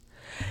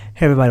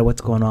Hey everybody, what's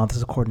going on? This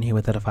is Courtney here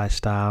with Edify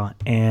Style,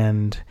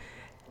 and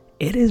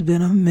it has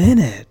been a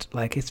minute.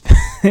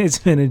 It's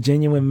been a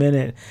genuine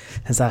minute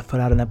since I put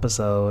out an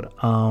episode.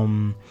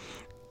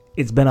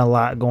 It's been a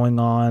lot going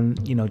on,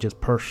 just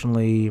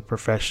personally,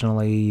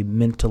 professionally,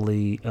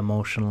 mentally,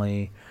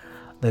 emotionally.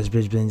 There's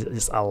been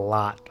just a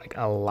lot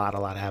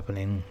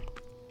happening.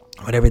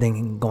 With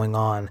everything going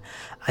on,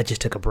 I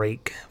just took a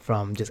break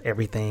from just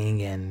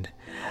everything, and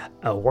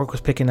work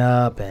was picking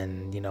up,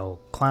 and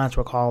clients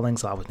were calling,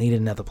 so I was needed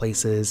in other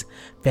places.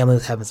 Family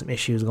was having some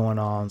issues going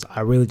on, so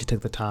I really just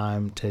took the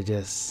time to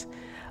just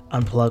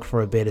unplug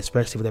for a bit,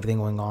 especially with everything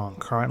going on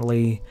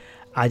currently.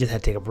 I just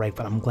had to take a break,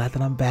 but I'm glad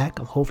that I'm back.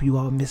 I hope you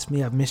all missed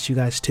me. I've missed you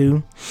guys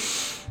too.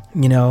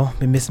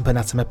 Been missing putting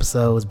out some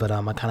episodes, but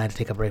I kind of had to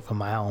take a break from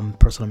my own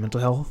personal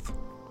mental health,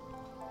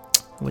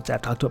 which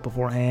I've talked about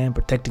beforehand.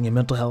 Protecting your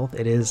mental health,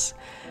 it is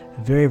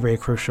very, very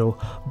crucial.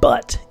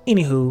 But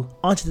anywho,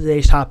 on to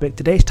today's topic.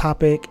 Today's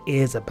topic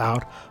is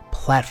about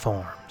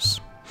platforms.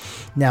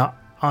 Now,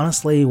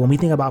 honestly, when we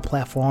think about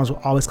platforms,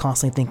 we're always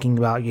constantly thinking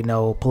about,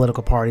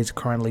 political parties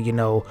currently,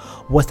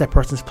 what's that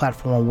person's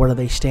platform? What do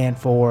they stand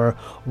for?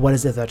 What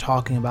is it they're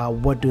talking about?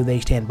 What do they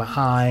stand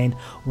behind?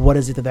 What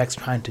is it that they're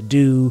actually trying to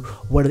do?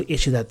 What are the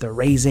issues that they're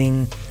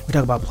raising? We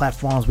talk about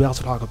platforms. We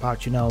also talk about,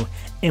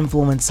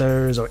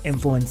 influencers or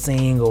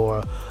influencing,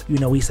 or,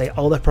 we say,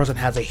 oh, that person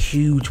has a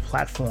huge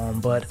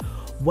platform. But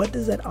what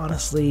does that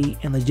honestly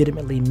and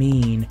legitimately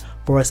mean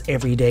for us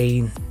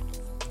everyday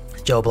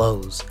Joe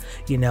Blows?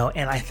 And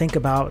I think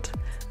about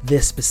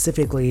this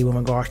specifically in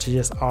regards to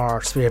just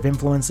our sphere of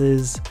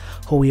influences,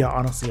 who we are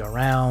honestly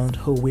around,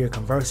 who we are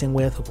conversing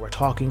with, who we're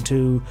talking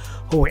to,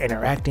 who we're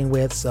interacting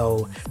with.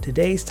 So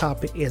today's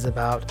topic is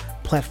about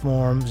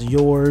platforms,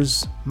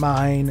 yours,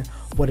 mine,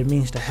 what it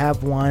means to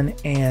have one,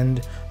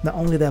 and not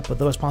only that, but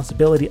the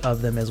responsibility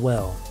of them as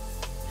well.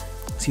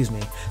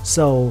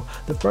 So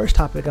the first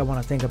topic I want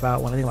to think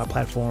about when I think about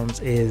platforms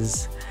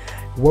is,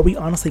 were we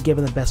honestly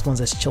given the best ones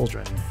as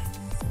children?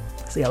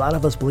 See, a lot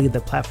of us believe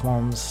that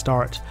platforms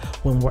start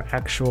when we're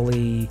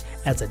actually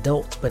as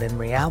adults, but in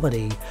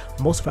reality,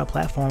 most of our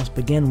platforms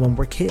begin when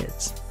we're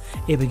kids.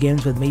 It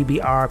begins with maybe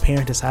our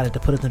parents decided to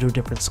put us into a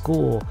different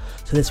school,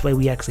 so this way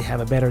we actually have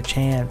a better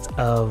chance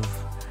of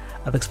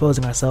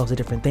exposing ourselves to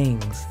different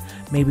things.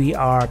 Maybe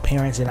our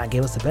parents did not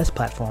give us the best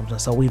platforms, and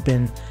so we've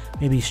been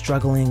maybe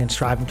struggling and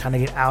striving, trying to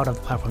get out of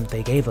the platform that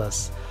they gave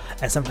us.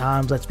 And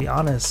sometimes, let's be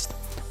honest,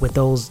 with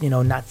those,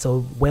 not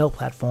so well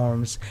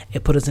platforms,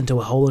 it put us into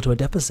a hole, into a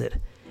deficit.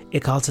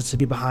 It caused us to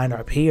be behind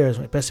our peers,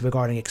 especially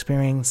regarding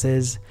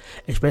experiences,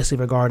 especially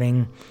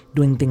regarding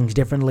doing things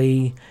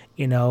differently,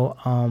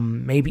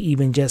 maybe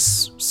even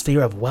just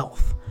sphere of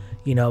wealth,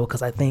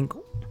 because I think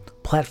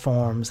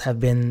platforms have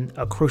been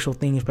a crucial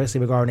thing,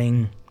 especially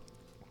regarding,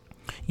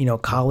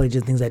 college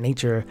and things of that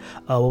nature.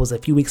 What was it,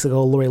 a few weeks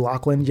ago, Lori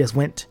Loughlin just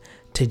went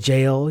to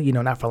jail,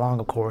 not for long,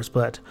 of course,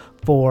 but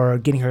for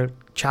getting her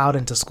child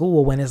into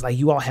school, when it's like,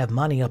 you all have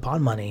money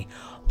upon money.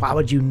 Why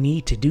would you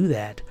need to do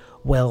that?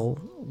 Well,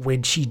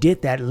 when she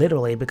did that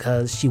literally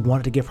because she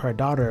wanted to give her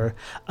daughter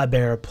a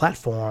better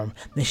platform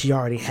than she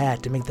already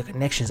had to make the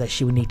connections that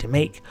she would need to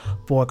make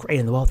for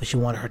creating the wealth that she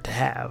wanted her to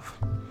have.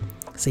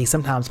 See,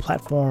 sometimes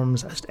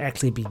platforms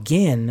actually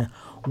begin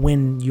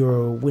when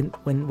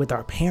with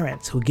our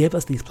parents who give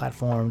us these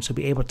platforms to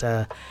be able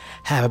to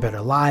have a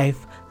better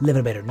life, live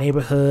in a better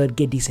neighborhood,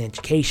 get decent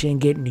education,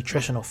 get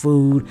nutritional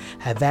food,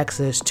 have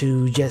access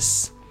to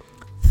just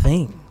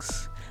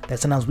things that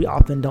sometimes we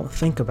often don't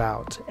think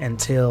about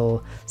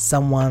until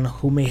someone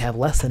who may have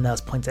less than us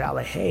points it out,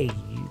 like, hey,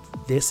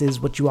 this is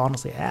what you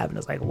honestly have. And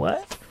it's like,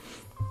 what?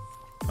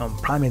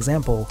 Prime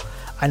example,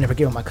 I never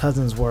forget when my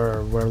cousins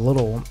were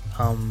little.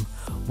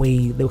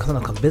 They would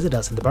come visit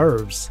us in the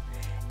burbs,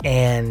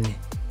 and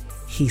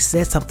he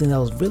said something that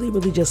was really,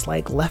 really just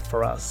like left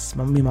for us,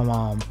 me and my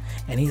mom.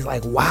 And he's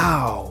like,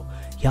 wow,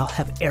 y'all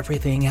have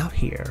everything out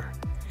here.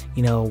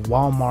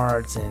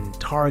 Walmarts and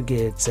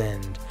Targets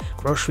and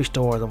grocery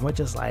stores, and we're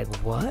just like,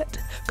 what?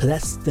 Because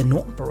that's the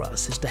norm for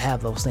us, is to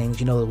have those things.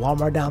 The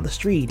Walmart down the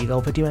street, you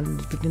go 15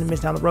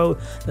 minutes down the road,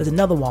 there's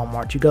another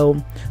Walmart. You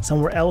go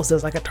somewhere else,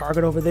 there's like a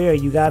Target over there.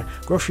 You got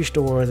grocery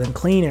stores and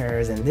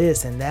cleaners and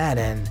this and that,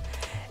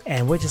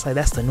 and we're just like,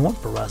 that's the norm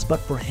for us. But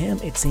for him,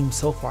 it seems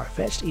so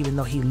far-fetched, even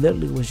though he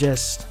literally was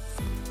just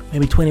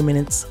maybe 20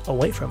 minutes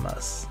away from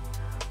us.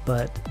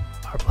 But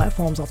our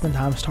platforms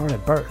oftentimes start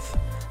at birth.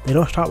 They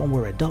don't start when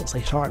we're adults.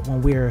 They start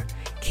when we're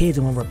kids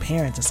and when we're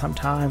parents. And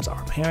sometimes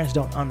our parents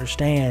don't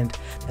understand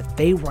that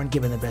they weren't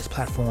given the best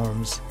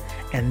platforms,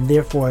 and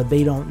therefore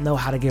they don't know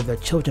how to give their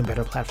children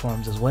better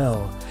platforms as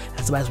well.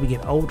 And so as we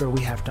get older,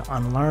 we have to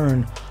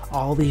unlearn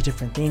all these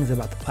different things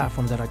about the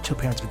platforms that our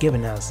parents have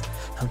given us.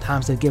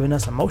 Sometimes they've given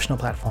us emotional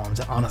platforms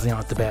that honestly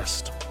aren't the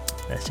best.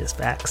 That's just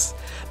facts.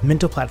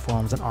 Mental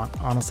platforms are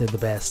honestly the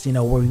best.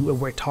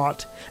 We're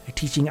taught and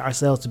teaching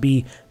ourselves to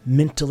be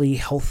mentally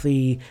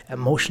healthy,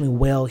 emotionally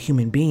well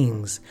human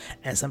beings.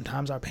 And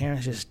sometimes our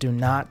parents just do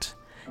not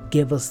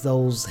give us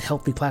those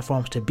healthy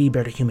platforms to be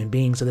better human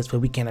beings. So this way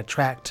we can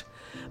attract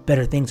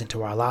better things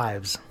into our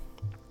lives.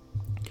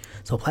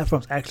 So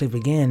platforms actually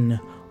begin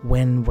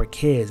when we're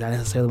kids, not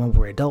necessarily when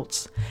we're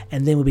adults.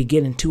 And then when we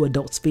get into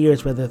adult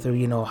spheres, whether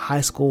through,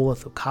 high school or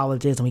through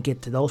colleges, and we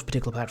get to those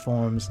particular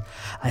platforms,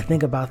 I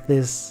think about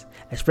this,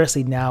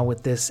 especially now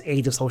with this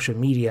age of social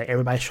media.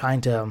 Everybody's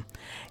trying to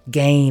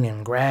gain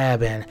and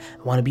grab and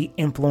want to be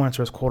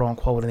influencers, quote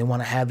unquote, and they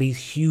want to have these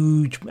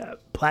huge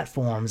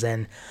platforms.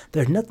 And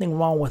there's nothing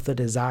wrong with the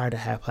desire to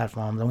have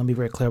platforms. I'm going to be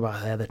very clear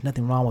about that. There's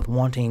nothing wrong with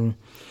wanting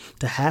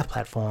to have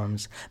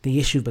platforms. The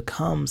issue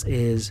becomes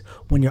is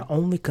when you're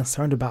only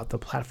concerned about the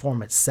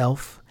platform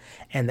itself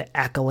and the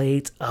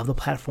accolades of the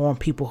platform.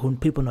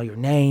 People know your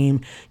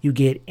name, you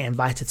get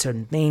invited to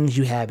certain things,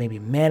 you have maybe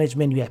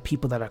management, you have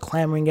people that are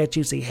clamoring at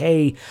you, say,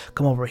 hey,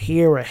 come over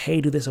here, or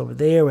hey, do this over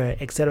there, or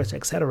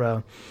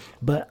etc.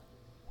 But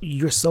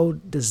you're so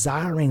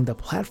desiring the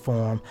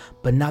platform,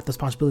 but not the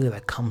responsibility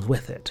that comes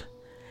with it.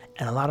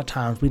 And a lot of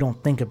times we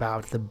don't think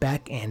about the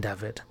back end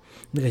of it.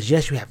 Because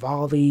yes, you have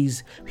all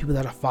these people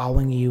that are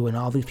following you and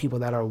all these people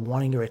that are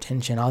wanting your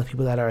attention, all the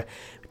people that are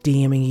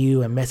DMing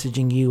you and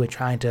messaging you and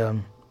trying to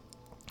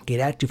get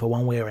at you for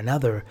one way or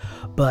another.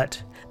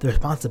 But the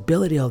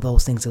responsibility of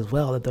those things as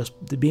well, that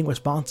they're being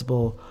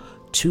responsible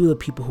to the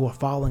people who are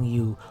following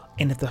you.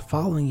 And if they're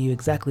following you,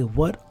 exactly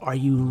what are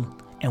you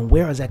and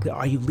where exactly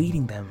are you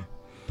leading them?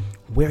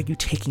 Where are you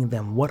taking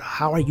them?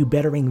 How are you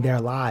bettering their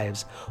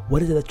lives?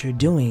 What is it that you're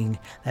doing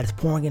that is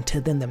pouring into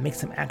them that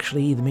makes them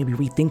actually either maybe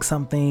rethink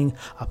something,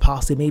 or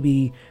possibly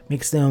maybe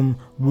makes them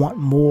want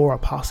more, or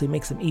possibly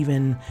makes them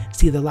even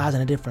see their lives in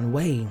a different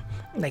way?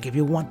 Like, if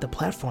you want the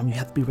platform, you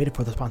have to be ready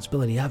for the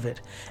responsibility of it.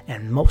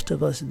 And most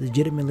of us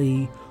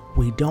legitimately,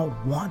 we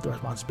don't want the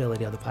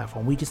responsibility of the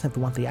platform. We just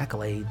simply want the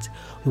accolades.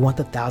 We want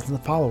the thousands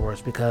of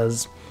followers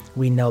because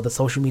we know that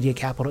social media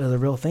capital is a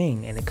real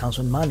thing, and it comes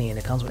with money, and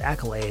it comes with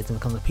accolades, and it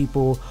comes with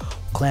people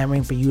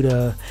clamoring for you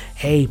to,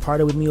 hey,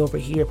 partner with me over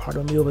here,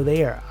 partner with me over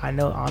there. I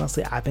know,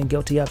 honestly, I've been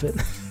guilty of it.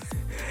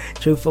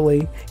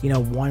 Truthfully,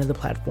 wanting the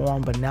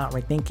platform, but not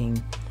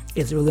rethinking,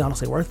 is it really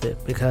honestly worth it?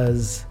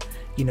 Because,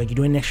 you're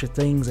doing extra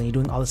things and you're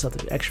doing all this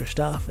other extra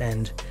stuff,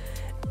 and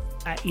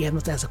you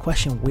have to ask the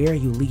question, where are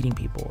you leading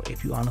people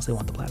if you honestly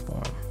want the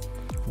platform?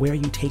 Where are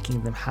you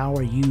taking them? How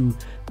are you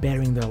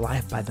bettering their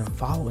life by them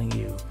following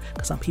you?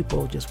 Because some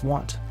people just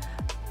want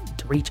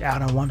to reach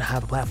out and want to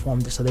have a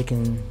platform just so they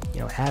can,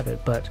 have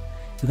it. But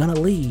if you're going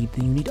to lead,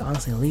 then you need to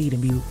honestly lead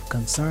and be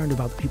concerned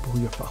about the people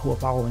who are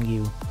following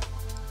you,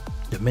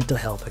 their mental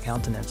health, their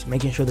countenance,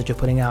 making sure that you're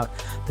putting out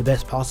the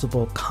best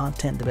possible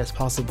content, the best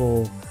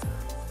possible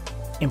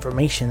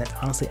information that's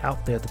honestly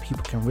out there that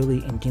people can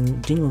really and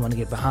genuinely want to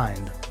get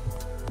behind.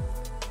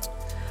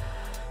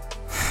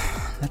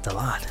 That's a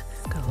lot.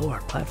 Good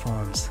Lord,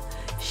 platforms.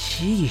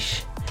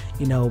 Sheesh.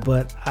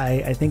 But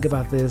I think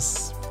about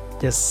this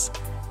just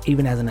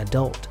even as an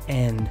adult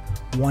and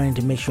wanting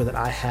to make sure that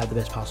I have the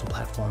best possible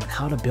platform and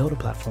how to build a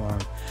platform.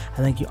 I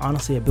think you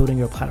honestly are building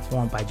your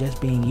platform by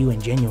just being you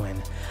and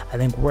genuine. I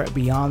think we're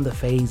beyond the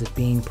phase of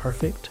being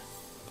perfect.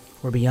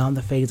 We're beyond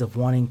the phase of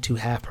wanting to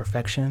have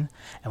perfection,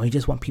 and we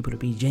just want people to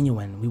be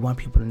genuine. We want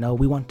people to know.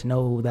 We want to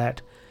know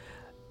that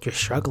you're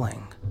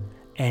struggling,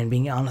 and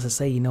being honest to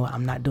say,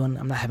 I'm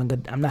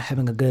not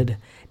having a good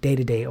day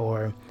today,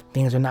 or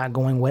things are not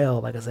going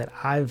well. Like I said,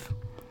 I've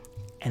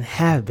and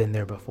have been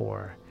there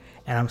before,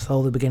 and I'm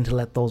slowly beginning to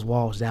let those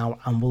walls down.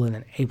 I'm willing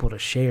and able to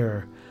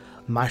share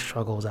my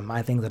struggles and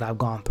my things that I've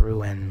gone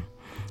through, and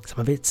some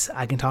of it's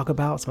I can talk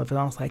about, some of it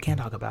honestly I can't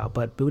talk about.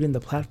 But building the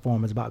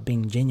platform is about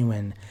being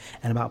genuine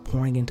and about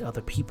pouring into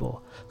other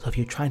people. So if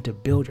you're trying to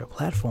build your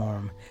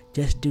platform,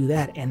 just do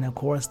that. And of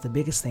course, the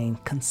biggest thing,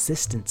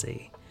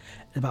 consistency.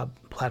 It's about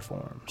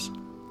platforms.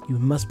 You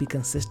must be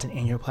consistent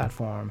in your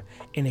platform.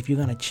 And if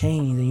you're going to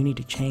change, then you need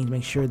to change.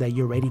 Make sure that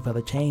you're ready for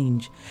the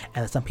change.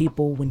 And some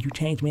people, when you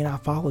change, may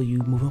not follow you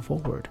moving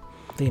forward.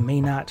 They may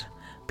not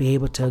be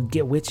able to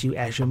get with you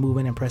as you're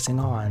moving and pressing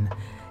on.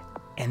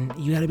 And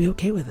you got to be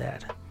okay with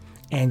that.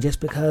 And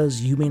just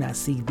because you may not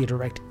see the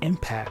direct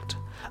impact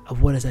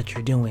of what it is that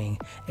you're doing,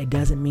 it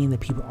doesn't mean that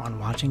people aren't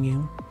watching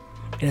you.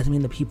 It doesn't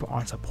mean that people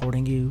aren't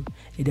supporting you.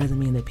 It doesn't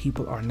mean that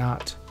people are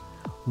not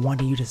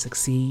wanting you to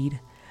succeed.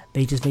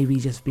 They just maybe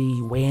just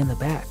be way in the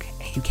back,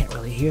 and you can't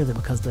really hear them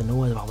because of the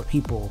noise of all the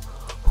people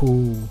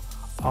who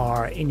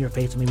are in your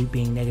face, maybe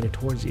being negative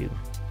towards you.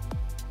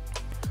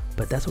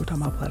 But that's what we're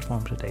talking about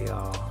platforms today,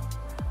 y'all.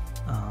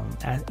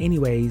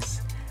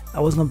 Anyways, I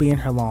wasn't going to be in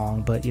here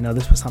long, but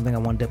this was something I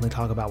want to definitely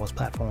talk about, was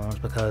platforms,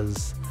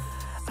 because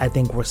I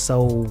think it's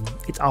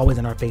always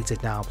in our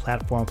faces now,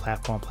 platform,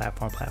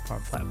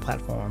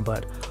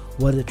 but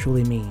what does it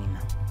truly mean?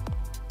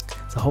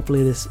 So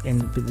hopefully this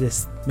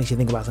makes you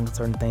think about some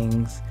certain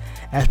things.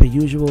 As per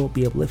usual,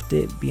 be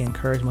uplifted, be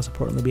encouraged, most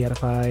importantly, be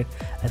edified.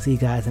 I'll see you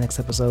guys in the next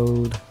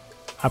episode.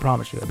 I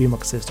promise you, I'll be more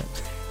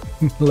consistent.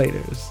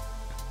 Laters.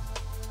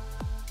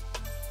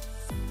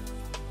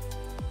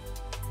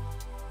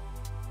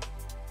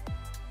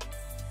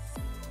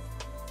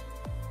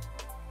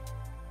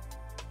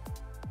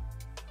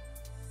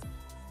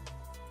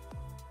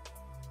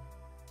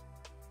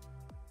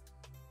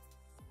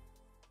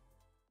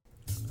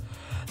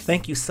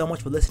 Thank you so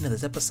much for listening to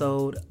this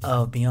episode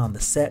of Beyond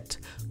the Set.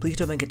 Please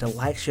don't forget to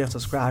like, share, and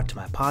subscribe to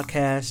my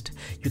podcast.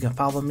 You can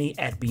follow me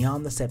at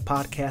Beyond the Set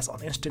Podcast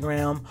on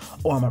Instagram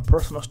or on my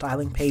personal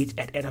styling page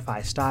at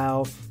Edify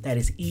Style. That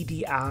is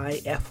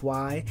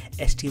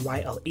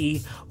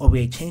EDIFYSTYLE, where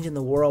we're changing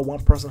the world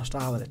one personal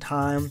style at a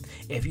time.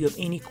 If you have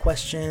any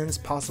questions,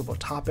 possible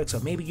topics, or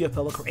maybe you're a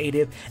fellow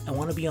creative and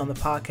want to be on the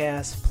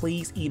podcast,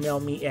 please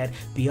email me at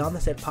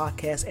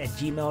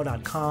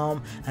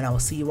beyondthesetpodcast@gmail.com, and I will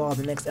see you all in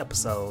the next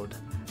episode.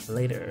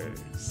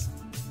 Laters.